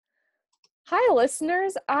Hi,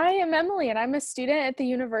 listeners. I am Emily, and I'm a student at the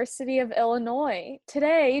University of Illinois.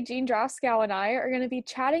 Today, Jean Droskow and I are going to be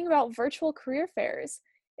chatting about virtual career fairs.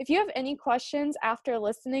 If you have any questions after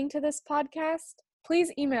listening to this podcast,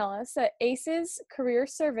 please email us at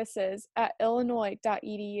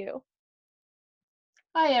acescareerservices@illinois.edu.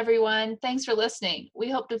 Hi, everyone. Thanks for listening. We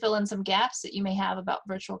hope to fill in some gaps that you may have about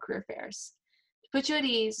virtual career fairs. To put you at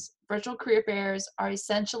ease, virtual career fairs are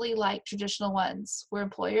essentially like traditional ones, where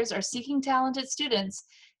employers are seeking talented students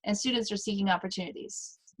and students are seeking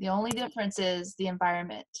opportunities. The only difference is the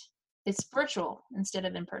environment. It's virtual instead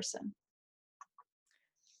of in person.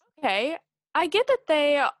 Okay, I get that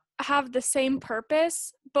they have the same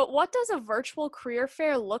purpose, but what does a virtual career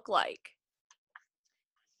fair look like?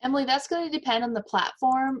 Emily, that's going to depend on the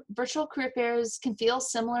platform. Virtual career fairs can feel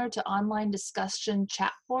similar to online discussion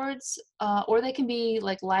chat boards, or they can be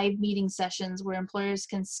like live meeting sessions where employers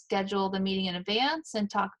can schedule the meeting in advance and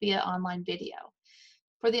talk via online video.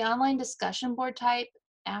 For the online discussion board type,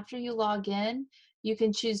 after you log in, you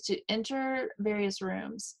can choose to enter various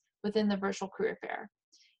rooms within the virtual career fair.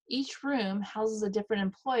 Each room houses a different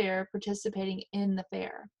employer participating in the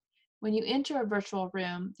fair. When you enter a virtual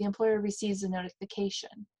room, the employer receives a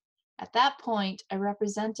notification. At that point, a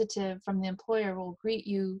representative from the employer will greet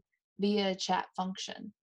you via chat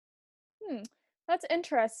function. Hmm, that's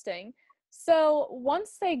interesting. So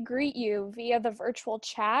once they greet you via the virtual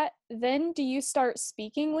chat, then do you start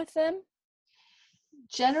speaking with them?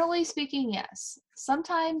 Generally speaking, yes.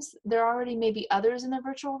 Sometimes there already may be others in the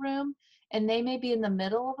virtual room and they may be in the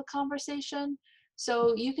middle of a conversation.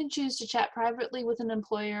 So you can choose to chat privately with an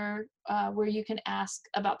employer where you can ask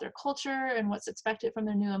about their culture and what's expected from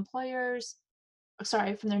their new from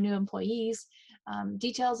their new employees,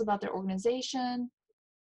 details about their organization,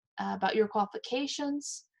 about your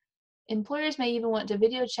qualifications. Employers may even want to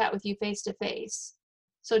video chat with you face to face.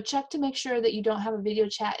 So check to make sure that you don't have a video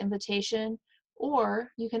chat invitation,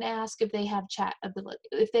 or you can ask if they have chat ability,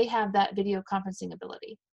 if they have that video conferencing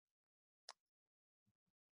ability.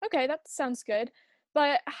 Okay, that sounds good.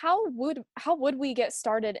 But how would we get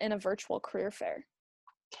started in a virtual career fair?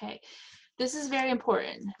 Okay, this is very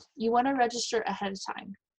important. You want to register ahead of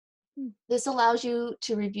time. Hmm. This allows you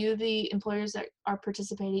to review the employers that are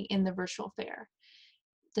participating in the virtual fair.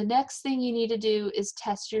 The next thing you need to do is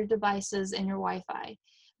test your devices and your Wi-Fi.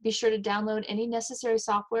 Be sure to download any necessary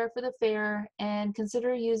software for the fair and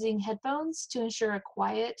consider using headphones to ensure a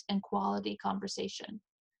quiet and quality conversation.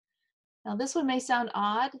 Now, this one may sound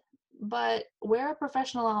odd, but wear a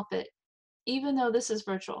professional outfit, even though this is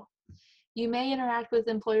virtual. You may interact with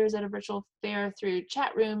employers at a virtual fair through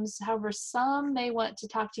chat rooms. However, some may want to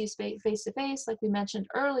talk to you face to face, like we mentioned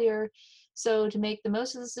earlier. So, to make the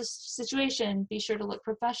most of this situation, be sure to look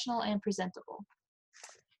professional and presentable.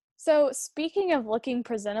 So, speaking of looking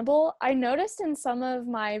presentable, I noticed in some of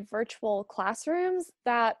my virtual classrooms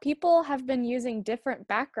that people have been using different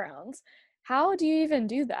backgrounds. How do you even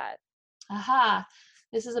do that? Aha,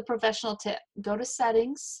 this is a professional tip. Go to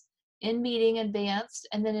settings, in meeting advanced,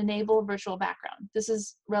 and then enable virtual background. This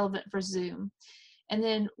is relevant for Zoom. And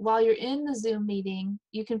then while you're in the Zoom meeting,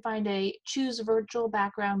 you can find a choose virtual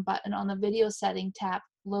background button on the video setting tab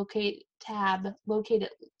located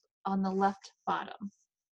on the left bottom.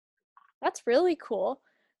 That's really cool.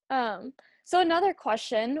 Um, so another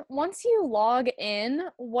question, once you log in,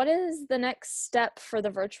 what is the next step for the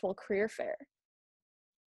virtual career fair?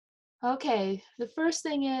 Okay, the first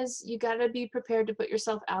thing is you got to be prepared to put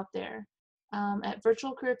yourself out there. At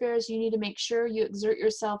virtual career fairs, you need to make sure you exert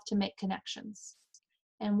yourself to make connections.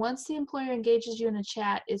 And once the employer engages you in a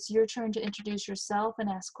chat, it's your turn to introduce yourself and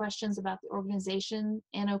ask questions about the organization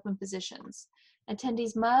and open positions.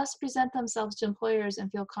 Attendees must present themselves to employers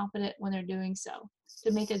and feel confident when they're doing so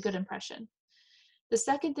to make a good impression. The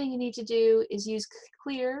second thing you need to do is use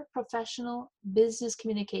clear, professional business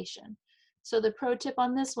communication. So the pro tip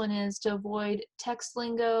on this one is to avoid text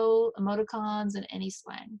lingo, emoticons, and any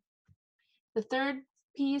slang. The third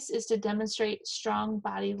piece is to demonstrate strong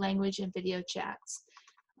body language in video chats.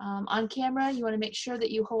 On camera, you want to make sure that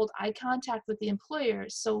you hold eye contact with the employer.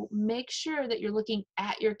 So make sure that you're looking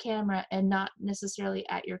at your camera and not necessarily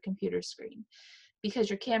at your computer screen because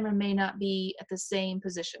your camera may not be at the same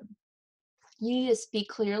position. You need to speak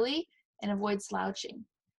clearly and avoid slouching.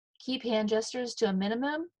 Keep hand gestures to a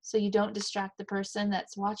minimum so you don't distract the person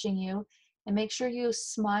that's watching you, and make sure you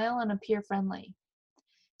smile and appear friendly.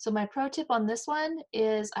 So my pro tip on this one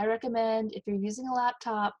is I recommend if you're using a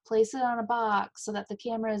laptop, place it on a box so that the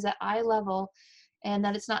camera is at eye level and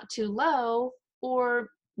that it's not too low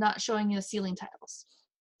or not showing you the ceiling tiles.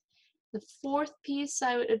 The fourth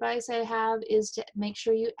advice I have is to make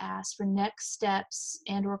sure you ask for next steps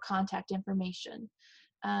and or contact information.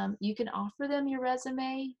 You can offer them your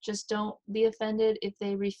resume, just don't be offended if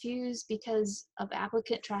they refuse because of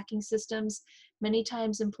applicant tracking systems. Many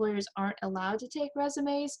times employers aren't allowed to take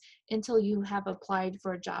resumes until you have applied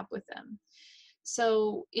for a job with them.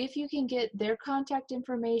 So if you can get their contact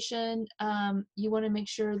information, you want to make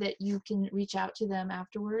sure that you can reach out to them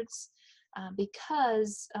afterwards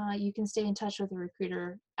because you can stay in touch with the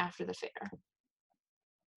recruiter after the fair.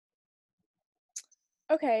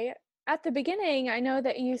 Okay. At the beginning, I know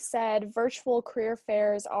that you said virtual career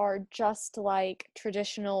fairs are just like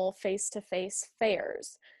traditional face to face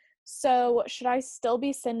fairs. So, should I still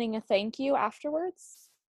be sending a thank you afterwards?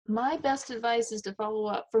 My best advice is to follow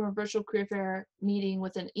up from a virtual career fair meeting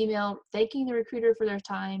with an email thanking the recruiter for their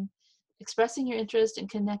time, expressing your interest, and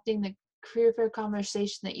connecting the career fair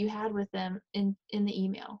conversation that you had with them in the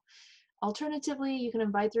email. Alternatively, you can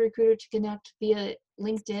invite the recruiter to connect via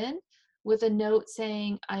LinkedIn with a note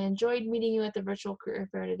saying, I enjoyed meeting you at the virtual career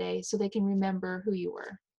fair today, so they can remember who you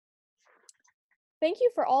were. Thank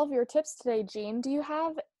you for all of your tips today, Jean. Do you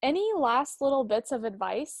have any last little bits of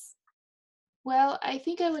advice? Well, I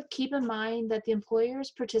think I would keep in mind that the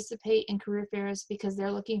employers participate in career fairs because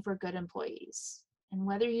they're looking for good employees. And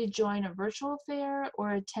whether you join a virtual fair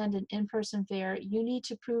or attend an in person fair, you need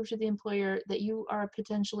to prove to the employer that you are a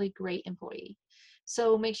potentially great employee.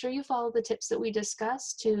 So make sure you follow the tips that we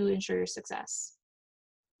discussed to ensure your success.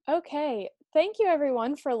 Okay. Thank you,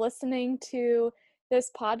 everyone, for listening to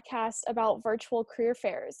this podcast about virtual career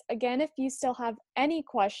fairs. Again, if you still have any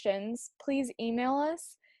questions, please email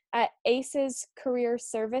us at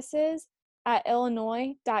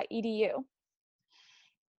acescareerservices@illinois.edu.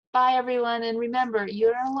 Bye, everyone. And remember,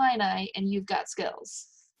 you're an Illini and you've got skills.